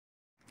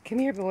Come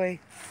here, boy.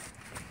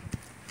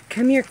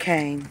 Come here,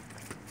 Kane.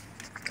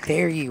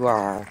 There you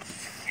are.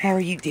 How are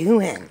you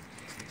doing?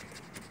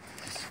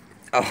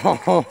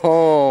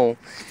 Oh,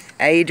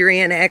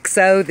 Aydrien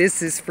XO,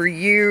 this is for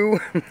you.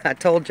 I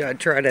told you I'd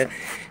try to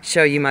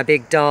show you my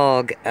big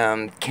dog,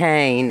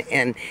 Kane,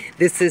 and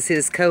this is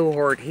his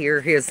cohort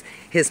here, his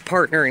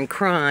partner in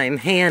crime,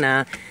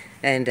 Hannah,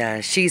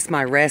 and she's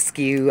my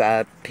rescue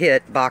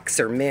pit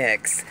boxer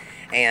mix,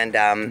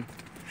 and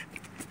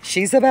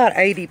she's about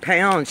 80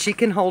 pounds. She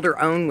can hold her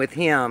own with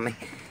him.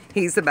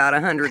 He's about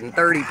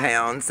 130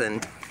 pounds,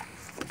 and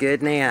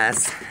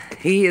goodness,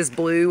 he is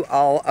blue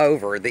all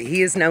over.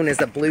 He is known as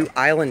a blue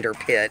islander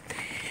pit,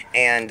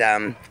 and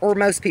or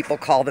most people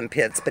call them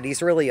pits, but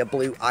he's really a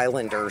blue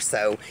islander.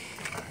 So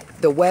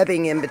the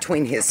webbing in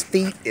between his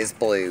feet is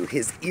blue,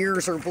 his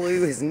ears are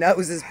blue, his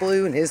nose is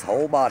blue, and his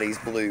whole body's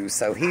blue.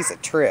 So he's a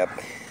trip.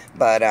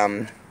 But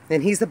and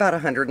he's about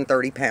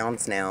 130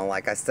 pounds now,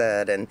 like I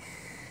said, and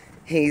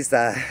he's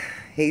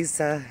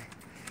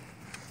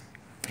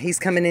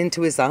coming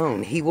into his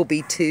own. He will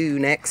be 2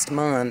 next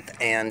month,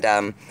 and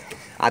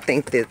I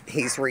think that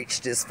he's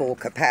reached his full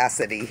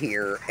capacity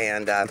here,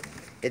 and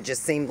it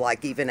just seemed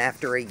like even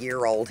after a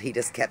year old, he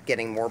just kept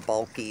getting more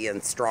bulky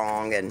and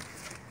strong and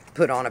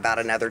put on about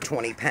another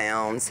 20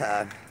 pounds.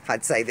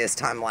 I'd say this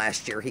time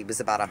last year he was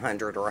about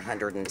 100 or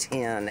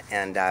 110,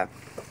 and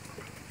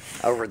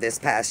over this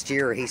past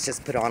year he's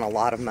just put on a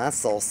lot of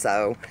muscle.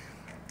 So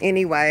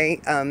anyway,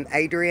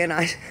 Aydrien,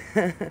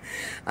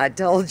 I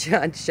told you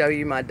I'd show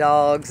you my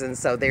dogs, and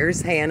so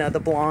there's Hannah, the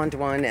blonde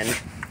one,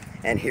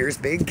 and here's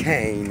Big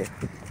Kane.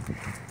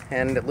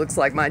 And it looks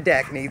like my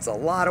deck needs a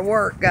lot of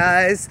work,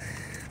 guys.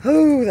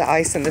 Ooh, the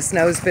ice and the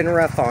snow's been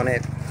rough on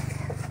it.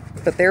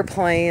 But they're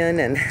playing,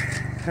 and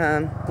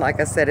like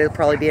I said, it'll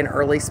probably be an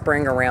early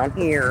spring around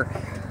here.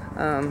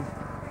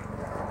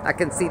 I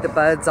can see the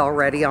buds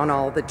already on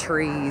all the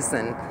trees,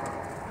 and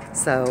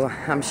so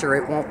I'm sure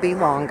it won't be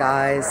long,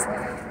 guys.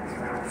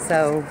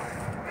 So,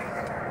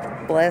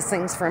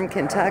 blessings from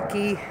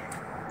Kentucky,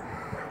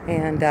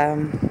 and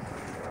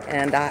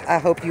I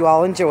hope you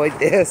all enjoyed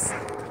this.